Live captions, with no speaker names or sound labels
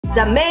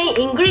The main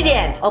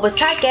ingredient of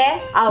sake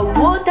are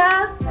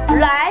water,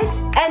 rice,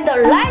 and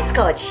rice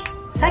scotch.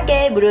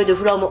 Sake brewed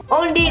from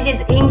only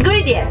this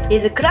ingredient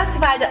is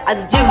classified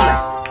as junmai.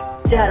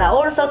 There are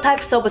also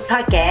types of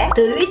sake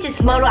to which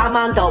small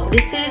amount of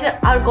distilled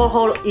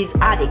alcohol is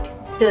added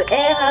to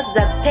enhance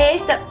the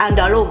taste and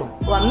aroma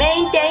or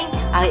maintain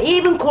an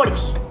even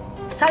quality.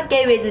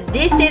 Sake with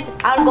distilled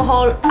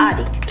alcohol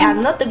added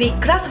cannot be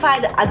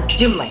classified as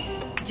junmai.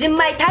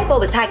 Junmai type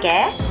of sake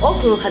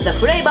often has a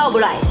flavor of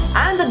rice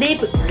and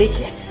deep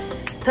richness.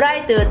 Try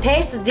to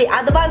taste the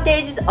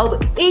advantages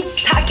of each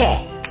sake.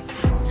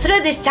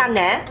 Through this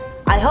channel,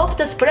 I hope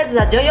to spread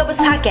the joy of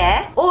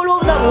sake all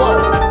over the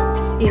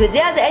world. If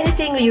there's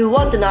anything you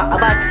want to know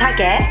about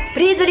sake,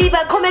 please leave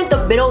a comment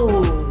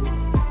below.